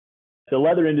The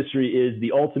leather industry is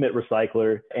the ultimate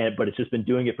recycler, but it's just been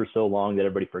doing it for so long that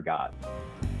everybody forgot.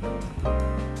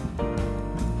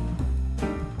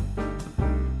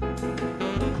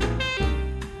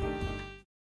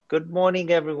 Good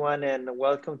morning, everyone, and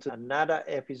welcome to another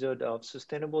episode of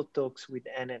Sustainable Talks with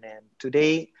NNN.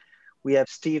 Today, we have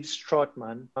Steve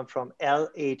Sothmann from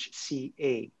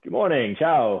LHCA. Good morning.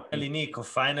 Ciao. Finally, Nico,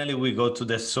 finally we go to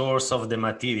the source of the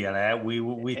material.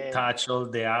 We touch all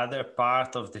the other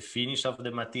part of the finish of the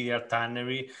material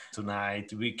tannery.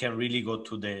 Tonight, we can really go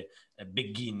to the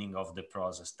beginning of the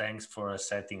process. Thanks for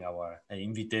accepting our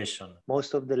invitation.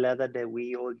 Most of the leather that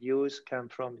we all use come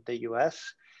from the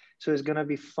US. So it's going to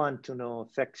be fun to know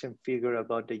facts and figure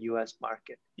about the US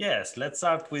market. Yes, let's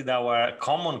start with our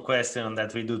common question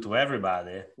that we do to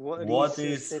everybody. What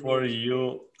is for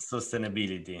you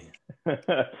sustainability?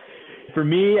 For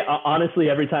me,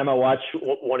 honestly, every time I watch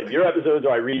one of your episodes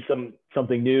or I read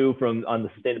something new on the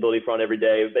sustainability front every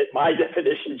day, but my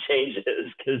definition changes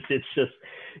because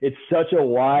it's such a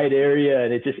wide area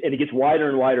and it gets wider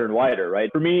and wider and wider,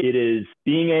 right? For me, it is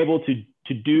being able to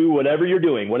do whatever you're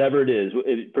doing, whatever it is,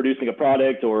 producing a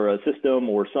product or a system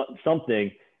or something,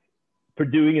 for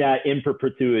doing that in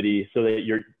perpetuity so that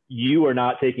you are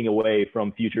not taking away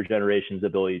from future generations'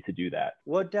 ability to do that.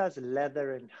 What does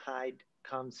Leather and Hide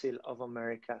Council of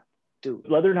America do?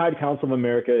 Leather and Hide Council of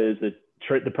America is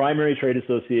the primary trade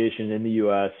association in the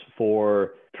U.S.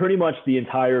 for pretty much the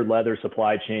entire leather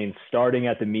supply chain, starting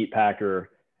at the meat packer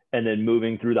and then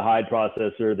moving through the hide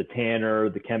processor, the tanner,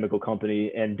 the chemical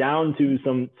company, and down to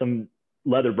some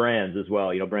leather brands as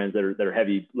well, brands that are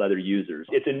heavy leather users.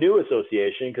 It's a new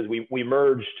association because we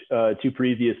merged two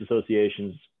previous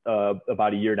associations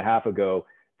about a year and a half ago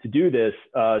to do this.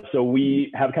 So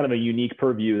we have kind of a unique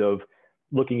purview of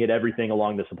looking at everything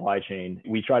along the supply chain.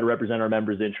 We try to represent our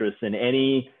members' interests in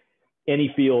any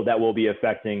field that will be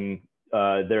affecting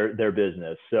their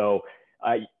business. So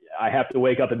I have to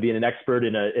wake up and be an expert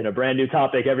in a brand new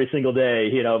topic every single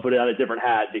day, put it on a different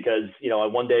hat because,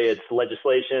 one day it's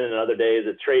legislation and another day is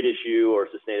a trade issue or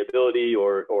sustainability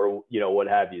or what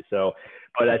have you. So,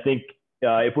 but I think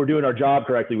if we're doing our job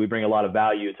correctly, we bring a lot of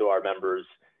value to our members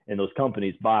in those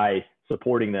companies by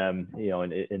supporting them,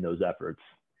 in those efforts.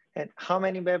 And how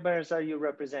many members are you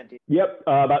representing? Yep,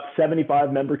 about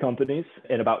 75 member companies,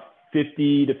 and about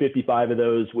 50 to 55 of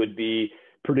those would be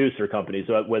producer companies.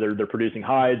 So whether they're producing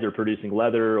hides or producing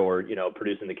leather or,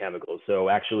 producing the chemicals. So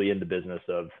actually in the business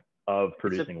of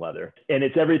producing leather. And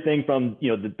it's everything from,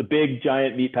 the big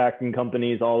giant meat packing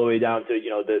companies all the way down to,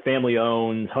 the family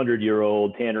owned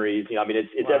 100-year-old tanneries.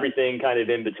 It's wow. Everything kind of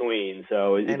in between.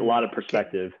 So it's a lot of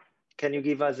perspective. Can you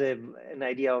give us an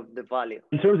idea of the value?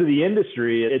 In terms of the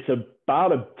industry, it's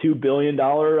about a $2 billion.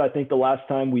 I think the last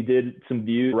time we did some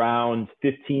views, around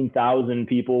 15,000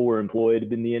 people were employed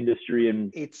in the industry.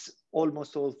 And it's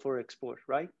almost all for export,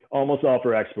 right? Almost all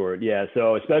for export, yeah.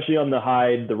 So especially on the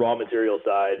hide, the raw material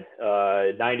side,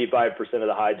 95% of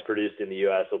the hides produced in the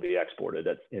U.S. will be exported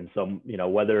in some,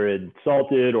 whether it's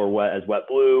salted or as wet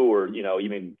blue or,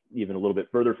 even a little bit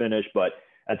further finish. But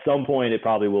at some point, it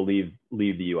probably will leave the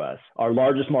U.S. Our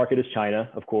largest market is China,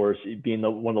 of course, being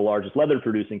one of the largest leather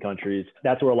producing countries.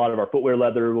 That's where a lot of our footwear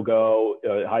leather will go,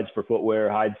 hides for footwear,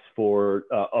 hides for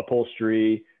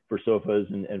upholstery, for sofas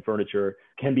and furniture,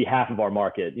 can be half of our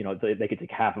market. They could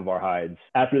take half of our hides.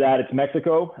 After that, it's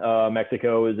Mexico.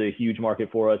 Mexico is a huge market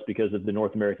for us because of the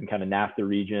North American kind of NAFTA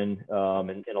region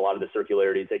and a lot of the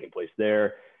circularity taking place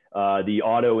there. The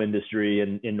auto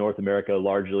industry in North America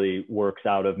largely works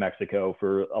out of Mexico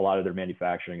for a lot of their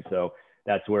manufacturing. So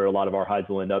that's where a lot of our hides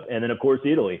will end up. And then, of course,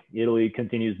 Italy. Italy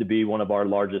continues to be one of our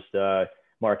largest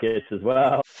markets as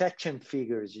well. Facts and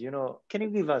figures, can you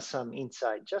give us some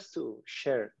insight just to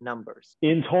share numbers?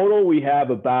 In total, we have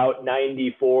about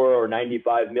 94 or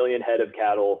 95 million head of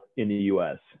cattle in the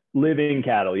U.S. Living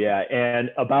cattle, yeah.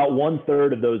 And about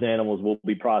 1/3 of those animals will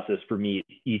be processed for meat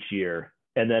each year.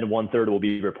 And then 1/3 will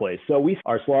be replaced. So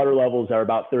our slaughter levels are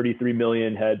about 33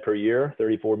 million head per year,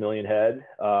 34 million head.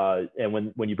 And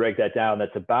when you break that down,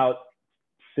 that's about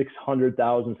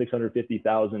 600,000,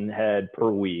 650,000 head per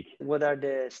week. What are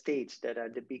the states that are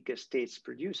the biggest states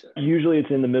producer? Usually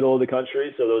it's in the middle of the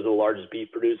country. So those are the largest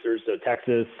beef producers. So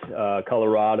Texas,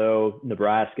 Colorado,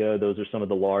 Nebraska, those are some of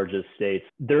the largest states.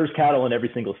 There's cattle in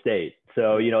every single state.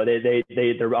 So,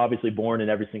 they're obviously born in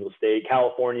every single state.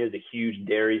 California is a huge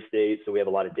dairy state. So we have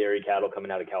a lot of dairy cattle coming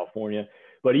out of California.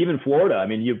 But even Florida,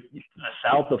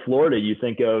 south of Florida, you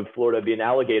think of Florida being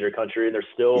alligator country, and there's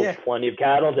still plenty of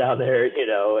cattle down there,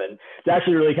 and it's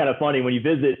actually really kind of funny when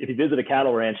if you visit a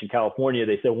cattle ranch in California,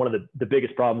 they say one of the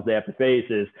biggest problems they have to face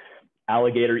is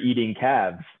alligator eating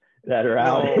calves. that are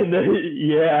out in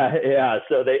the,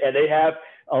 So they have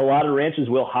a lot of ranches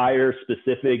will hire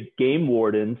specific game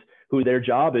wardens who their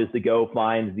job is to go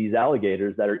find these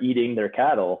alligators that are eating their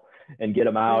cattle and get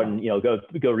them out and,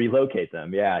 go relocate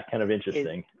them. Yeah. Kind of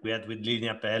interesting. We had with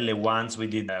Linea Pelle once, we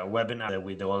did a webinar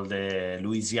with all the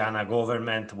Louisiana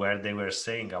government where they were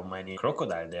saying how many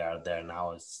crocodiles there are there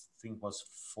now. I think it was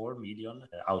 4 million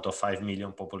out of 5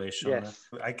 million population. Yes.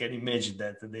 I can imagine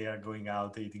that they are going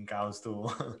out eating cows too.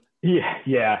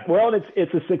 Yeah. Well,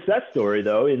 it's a success story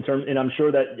though, and I'm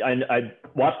sure that I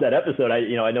watched that episode.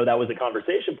 I know that was a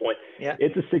conversation point. Yeah.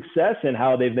 It's a success in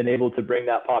how they've been able to bring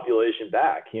that population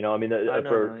back.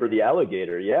 For the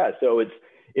alligator. Yeah. So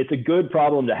it's a good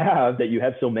problem to have that you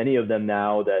have so many of them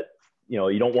now that,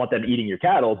 you don't want them eating your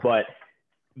cattle, but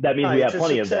that means we have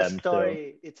plenty of them.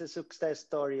 It's a success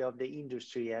story of the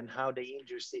industry and how the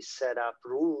industry set up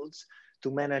rules to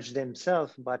manage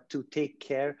themselves, but to take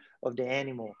care of the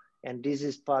animal. And this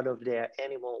is part of their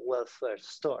animal welfare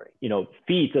story.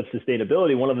 Feats of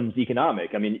sustainability, one of them is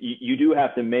economic. I mean, you do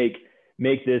have to make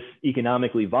this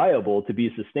economically viable to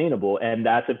be sustainable. And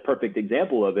that's a perfect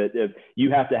example of it. If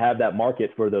you have to have that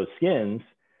market for those skins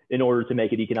in order to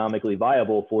make it economically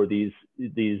viable for these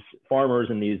farmers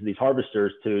and these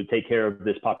harvesters to take care of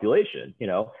this population,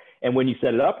 And when you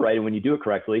set it up right and when you do it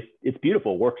correctly, it's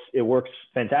beautiful. It works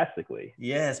fantastically.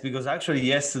 Yes, because actually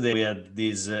yesterday we had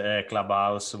this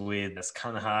clubhouse with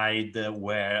Scanhide,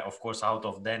 where, of course, out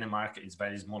of Denmark, it's a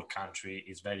very small country.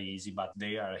 It's very easy, but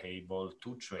they are able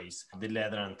to trace the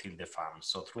leather until the farm.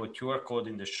 So through a QR code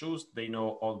in the shoes, they know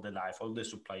all the life, all the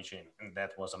supply chain. And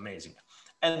that was amazing.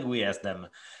 And we asked them,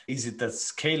 is it a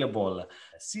scalable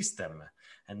system?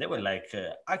 And they were like,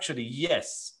 actually,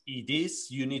 yes, it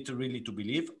is. You need to really to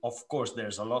believe. Of course,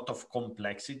 there's a lot of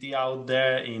complexity out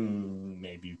there in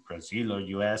maybe Brazil or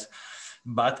US,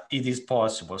 but it is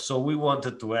possible. So we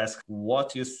wanted to ask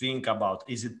what you think about,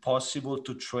 is it possible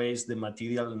to trace the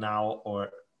material now or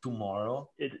tomorrow?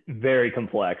 It's very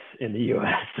complex in the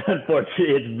US.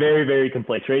 Unfortunately, it's very, very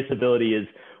complex. Traceability is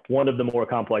one of the more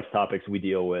complex topics we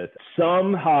deal with.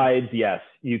 Some hides, yes,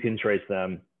 you can trace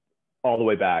them all the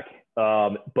way back.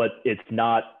 But it's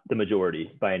not the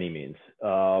majority by any means.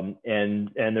 And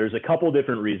there's a couple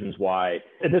different reasons why.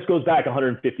 And this goes back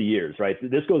 150 years, right?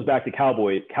 This goes back to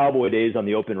cowboy days on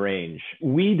the open range.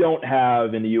 We don't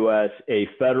have in the US a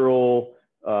federal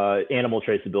animal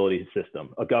traceability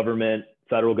system, a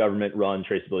federal government run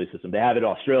traceability system. They have it in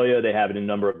Australia. They have it in a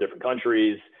number of different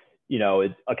countries.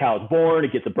 A cow is born,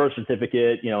 it gets a birth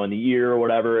certificate, in the ear or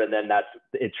whatever, and then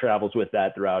it travels with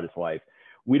that throughout its life.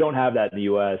 We don't have that in the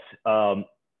US. And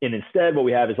instead, what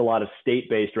we have is a lot of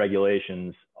state-based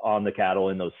regulations on the cattle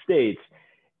in those states.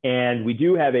 And we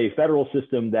do have a federal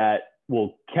system that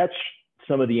will catch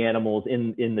some of the animals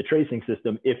in the tracing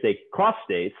system if they cross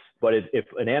states. But if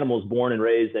an animal is born and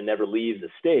raised and never leaves the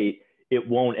state, it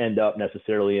won't end up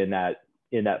necessarily in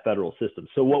that federal system.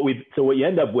 So what you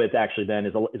end up with actually then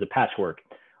is a patchwork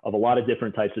of a lot of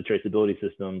different types of traceability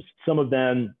systems. Some of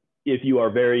them, if you are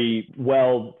very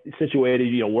well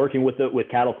situated, working with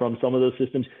cattle from some of those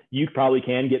systems, you probably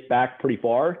can get back pretty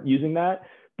far using that.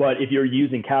 But if you're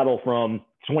using cattle from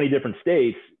 20 different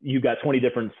states, you've got 20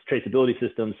 different traceability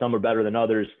systems. Some are better than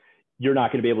others. You're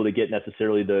not going to be able to get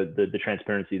necessarily the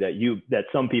transparency that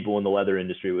some people in the leather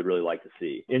industry would really like to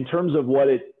see. In terms of what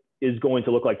it is going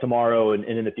to look like tomorrow and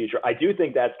in the future, I do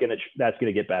think that's going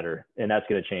to get better and that's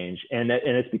going to change. And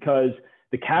it's because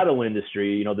the cattle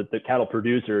industry, the cattle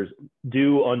producers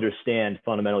do understand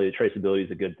fundamentally that traceability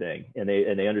is a good thing, and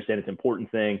they understand it's an important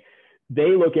thing. They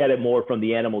look at it more from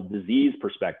the animal disease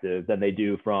perspective than they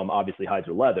do from obviously hides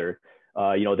or leather.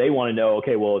 They want to know,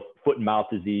 okay, well, if foot and mouth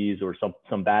disease or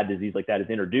some bad disease like that is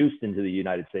introduced into the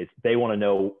United States, they want to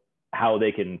know how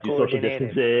they can do social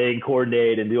distancing,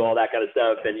 coordinate, and do all that kind of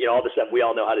stuff. And, all the stuff we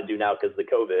all know how to do now because of the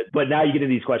COVID. But now you get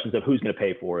into these questions of who's going to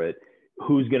pay for it,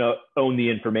 who's going to own the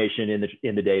information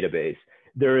in the database.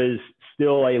 There is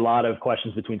still a lot of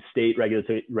questions between state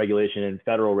regulation and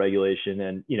federal regulation.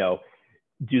 And,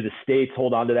 do the states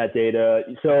hold on to that data?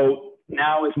 So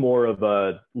now it's more of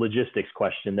a logistics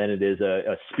question than it is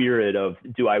a spirit of,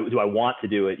 do I want to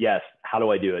do it? Yes. How do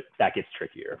I do it? That gets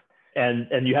trickier.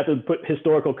 And you have to put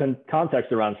historical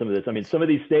context around some of this. I mean, some of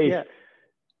these states,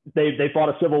 they fought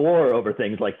a civil war over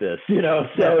things like this,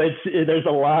 so there's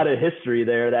a lot of history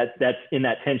there that's in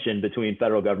that tension between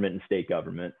federal government and state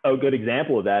government. A good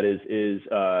example of that is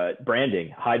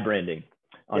branding, hide branding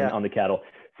on the cattle.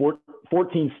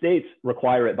 14 states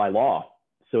require it by law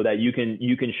so that you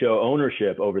can show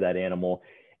ownership over that animal.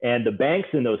 And the banks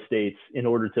in those states, in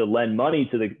order to lend money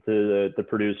to the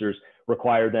producers,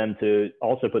 require them to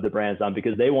also put the brands on,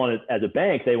 because they want to, as a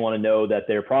bank, they want to know that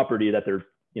their property that they're,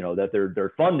 that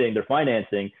they're funding, they're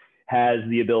financing, has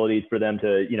the ability for them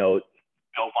to,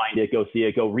 go find it, go see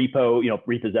it, go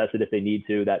repossess it if they need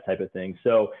to, that type of thing.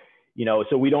 So,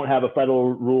 so we don't have a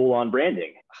federal rule on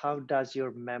branding. How does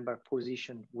your member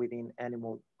position within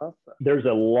animal welfare? There's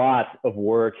a lot of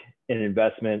work and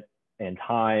investment and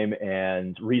time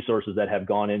and resources that have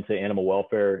gone into animal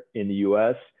welfare in the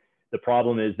US. The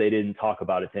problem is they didn't talk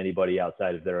about it to anybody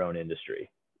outside of their own industry.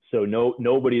 So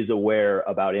nobody's aware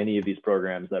about any of these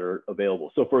programs that are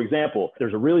available. So for example,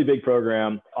 there's a really big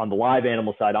program on the live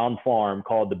animal side on farm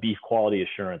called the Beef Quality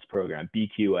Assurance Program,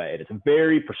 BQA. And it's a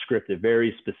very prescriptive,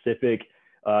 very specific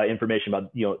information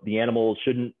about, the animals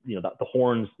shouldn't, the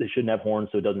horns, they shouldn't have horns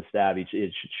so it doesn't stab each.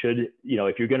 It should,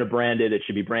 if you're going to brand it, it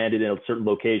should be branded in a certain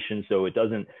location so it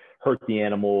doesn't hurt the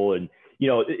animal. And,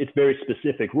 it's very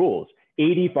specific rules.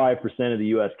 85% of the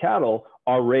US cattle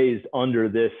are raised under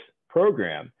this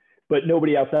program, but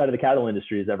nobody outside of the cattle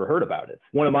industry has ever heard about it.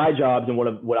 One of my jobs and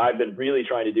what I've been really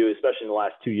trying to do, especially in the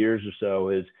last 2 years or so,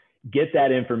 is get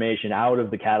that information out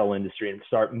of the cattle industry and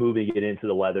start moving it into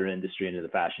the leather industry, into the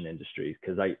fashion industry.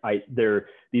 Because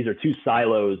these are two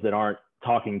silos that aren't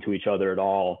talking to each other at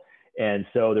all. And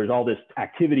so there's all this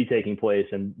activity taking place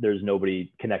and there's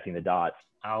nobody connecting the dots.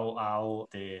 How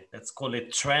the, let's call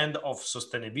it, trend of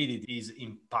sustainability is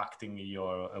impacting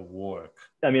your work?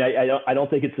 I mean, I don't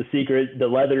think it's a secret. The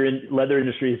leather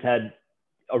industry has had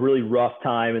a really rough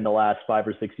time in the last 5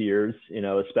 or 6 years.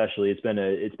 Especially it's been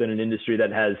an industry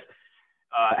that has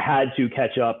had to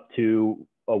catch up to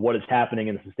what is happening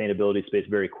in the sustainability space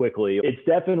very quickly. It's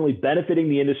definitely benefiting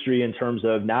the industry in terms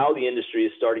of now the industry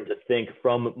is starting to think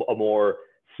from a more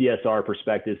CSR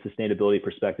perspective, sustainability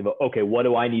perspective. Okay, what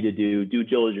do I need to do due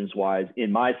diligence wise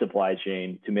in my supply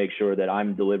chain to make sure that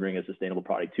I'm delivering a sustainable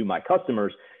product to my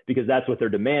customers, because that's what they're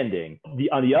demanding.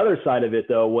 On the other side of it,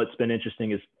 though, what's been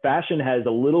interesting is fashion has a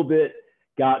little bit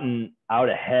gotten out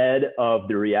ahead of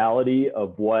the reality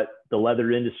of what the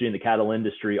leather industry and the cattle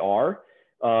industry are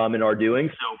and are doing.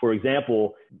 So, for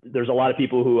example, there's a lot of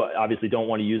people who obviously don't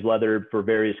want to use leather for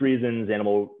various reasons,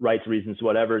 animal rights reasons,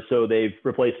 whatever. So they've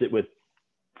replaced it with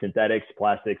synthetics,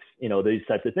 plastics, these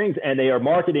types of things. And they are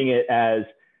marketing it as,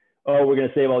 oh, we're going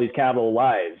to save all these cattle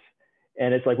lives.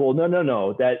 And it's like, well,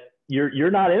 no, that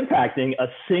you're not impacting a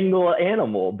single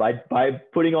animal by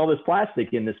putting all this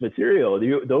plastic in this material.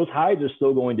 Those hides are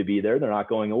still going to be there. They're not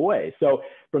going away. So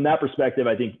from that perspective,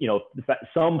 I think,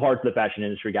 some parts of the fashion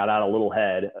industry got out a little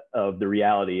ahead of the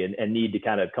reality and need to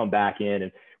kind of come back in.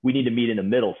 And we need to meet in the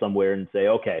middle somewhere and say,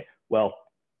 okay, well,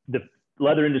 the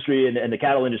leather industry and the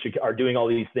cattle industry are doing all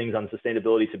these things on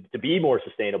sustainability to be more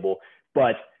sustainable,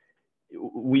 but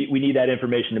we need that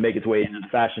information to make its way into the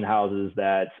fashion houses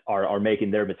that are making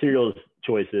their materials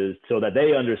choices so that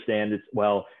they understand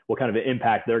what kind of an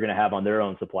impact they're going to have on their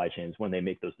own supply chains when they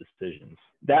make those decisions.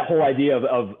 That whole idea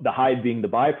of the hide being the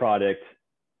byproduct,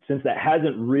 since that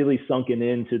hasn't really sunken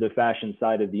into the fashion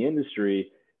side of the industry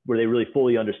where they really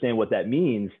fully understand what that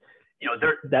means,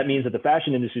 that means that the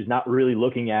fashion industry is not really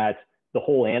looking at the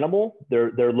whole animal.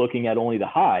 They're looking at only the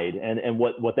hide and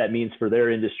what that means for their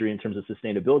industry in terms of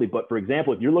sustainability. But for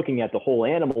example, if you're looking at the whole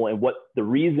animal and what the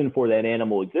reason for that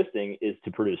animal existing is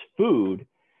to produce food,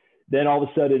 then all of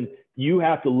a sudden you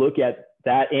have to look at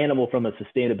that animal from a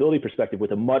sustainability perspective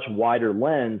with a much wider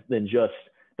lens than just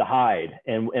the hide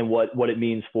and what it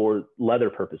means for leather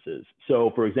purposes.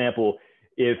 So for example,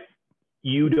 if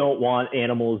you don't want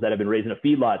animals that have been raised in a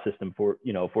feedlot system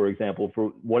for example,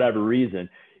 for whatever reason,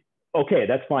 okay,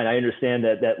 that's fine. I understand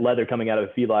that leather coming out of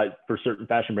a feedlot for certain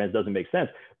fashion brands doesn't make sense,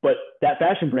 but that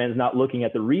fashion brand is not looking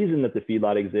at the reason that the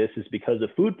feedlot exists is because of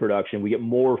food production. We get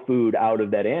more food out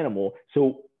of that animal.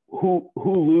 So who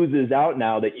loses out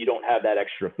now that you don't have that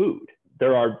extra food?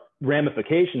 There are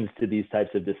ramifications to these types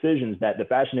of decisions that the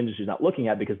fashion industry is not looking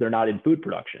at because they're not in food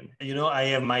production. I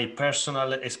have my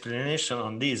personal explanation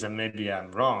on this, and maybe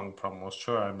I'm wrong, almost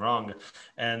sure I'm wrong.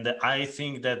 And I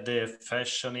think that the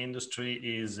fashion industry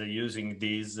is using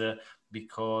this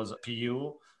because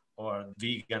PU or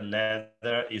vegan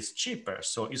leather is cheaper.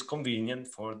 So it's convenient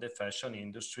for the fashion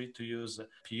industry to use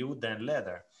PU than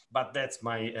leather. But that's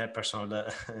my personal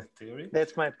theory.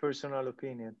 That's my personal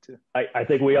opinion too. I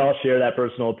think we all share that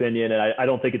personal opinion, and I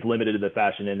don't think it's limited to the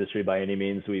fashion industry by any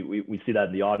means. We see that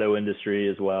in the auto industry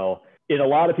as well. In a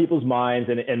lot of people's minds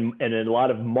and in a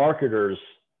lot of marketers'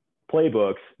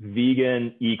 playbooks,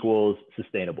 vegan equals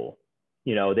sustainable.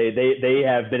 They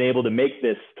have been able to make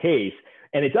this case,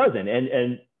 and it doesn't.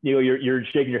 And you're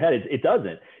shaking your head. It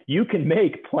doesn't. You can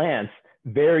make plants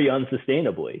very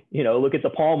unsustainably. Look at the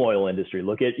palm oil industry.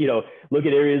 Look at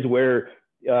areas where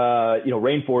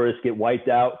rainforests get wiped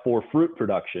out for fruit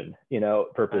production,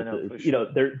 purposes.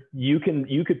 Sure. You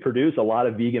could produce a lot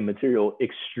of vegan material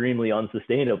extremely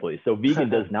unsustainably. So vegan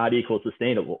does not equal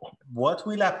sustainable. What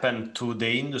will happen to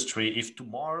the industry if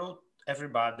tomorrow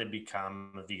everybody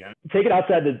become vegan? Take it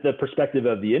outside the perspective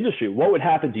of the industry. What would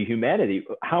happen to humanity?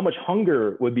 How much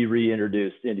hunger would be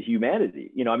reintroduced into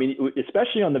humanity?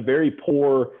 Especially on the very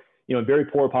poor, very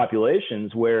poor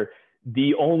populations where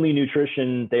the only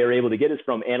nutrition they are able to get is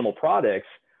from animal products.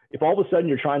 If all of a sudden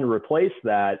you're trying to replace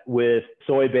that with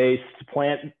soy-based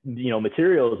plant,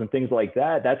 materials and things like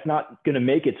that, that's not going to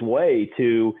make its way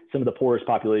to some of the poorest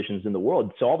populations in the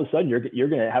world. So all of a sudden you're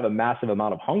going to have a massive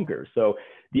amount of hunger. So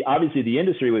obviously the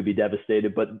industry would be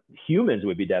devastated, but humans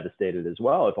would be devastated as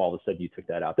well if all of a sudden you took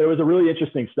that out. There was a really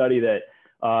interesting study that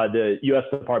the U.S.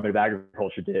 Department of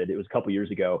Agriculture did. It was a couple of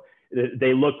years ago.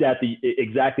 They looked at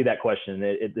exactly that question.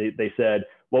 They said,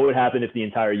 what would happen if the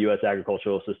entire U.S.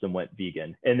 agricultural system went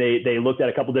vegan? And they looked at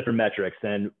a couple different metrics.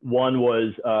 And one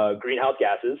was greenhouse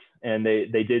gases. And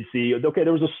they did see, okay,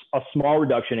 there was a small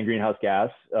reduction in greenhouse gas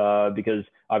because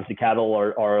obviously cattle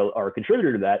are a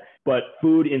contributor to that. But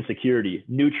food insecurity,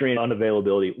 nutrient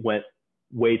unavailability went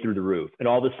way through the roof. And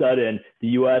all of a sudden, the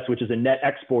U.S., which is a net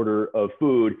exporter of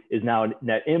food, is now a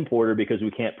net importer because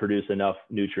we can't produce enough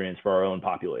nutrients for our own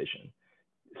population.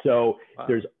 So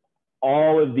there's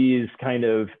all of these kind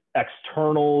of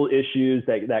external issues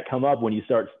that come up when you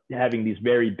start having these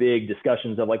very big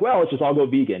discussions of like, well, let's just all go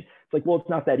vegan. It's like, well, it's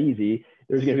not that easy.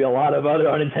 There's going to be a lot of other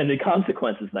unintended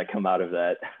consequences that come out of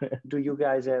that. Do you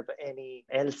guys have any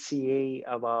LCA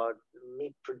about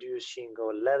meat producing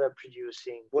or leather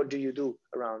producing? What do you do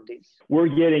around this? We're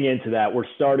getting into that. We're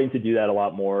starting to do that a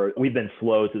lot more. We've been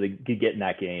slow to get in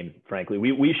that game, frankly.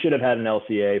 We should have had an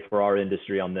LCA for our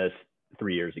industry on this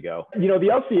 3 years ago. The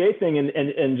LCA thing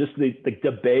and just the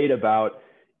debate about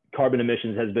carbon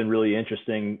emissions has been really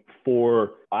interesting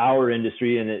for our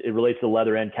industry, and it relates to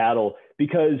leather and cattle,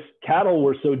 because cattle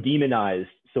were so demonized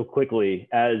so quickly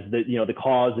as the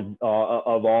cause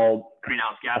of all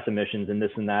greenhouse gas emissions and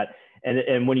this and that.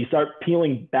 And when you start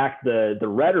peeling back the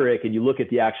rhetoric and you look at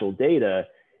the actual data,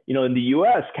 in the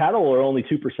US, cattle are only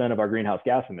 2% of our greenhouse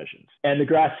gas emissions. And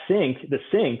the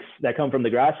sinks that come from the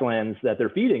grasslands that they're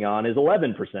feeding on is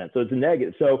 11%. So it's a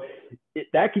negative. So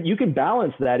you can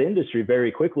balance that industry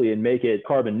very quickly and make it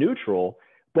carbon neutral,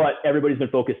 but everybody's been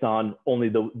focused on only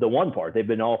the one part. They've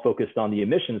been all focused on the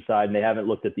emission side, and they haven't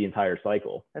looked at the entire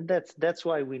cycle. And that's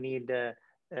why we need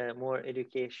more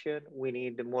education. We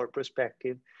need more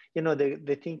perspective.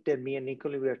 The thing that me and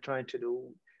Nicole, we are trying to do,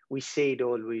 we say it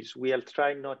always, we are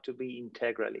trying not to be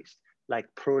integralist, like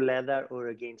pro-leather or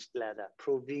against leather,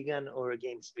 pro-vegan or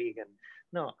against vegan.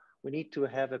 No, we need to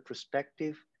have a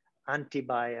perspective,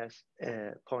 anti-bias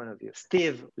point of view.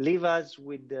 Steve, leave us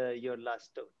with your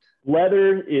last thought.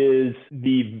 Leather is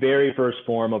the very first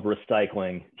form of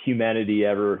recycling humanity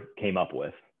ever came up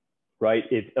with, right?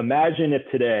 Imagine if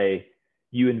today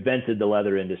you invented the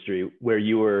leather industry where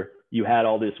you had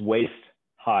all this waste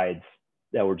hides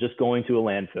that were just going to a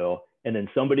landfill. And then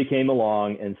somebody came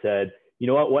along and said, you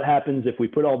know what happens if we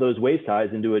put all those waste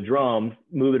hides into a drum,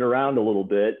 move it around a little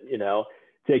bit,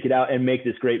 take it out and make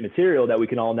this great material that we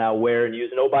can all now wear and use.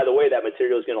 And oh, by the way, that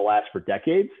material is going to last for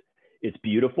decades. It's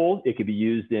beautiful. It could be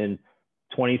used in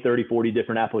 20, 30, 40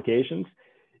 different applications.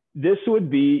 This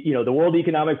would be, the World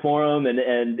Economic Forum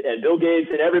and Bill Gates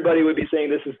and everybody would be saying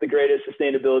this is the greatest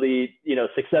sustainability,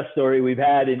 success story we've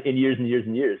had in years and years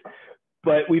and years.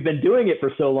 But we've been doing it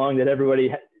for so long that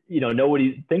everybody,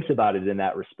 nobody thinks about it in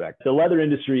that respect. The leather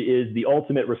industry is the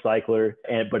ultimate recycler,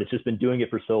 but it's just been doing it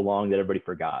for so long that everybody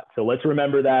forgot. So let's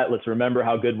remember that. Let's remember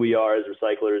how good we are as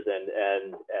recyclers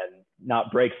and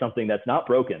not break something that's not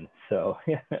broken. So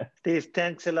Steve,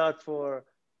 thanks a lot for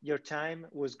your time.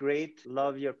 It was great.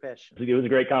 Love your passion. It was a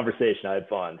great conversation. I had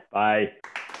fun. Bye.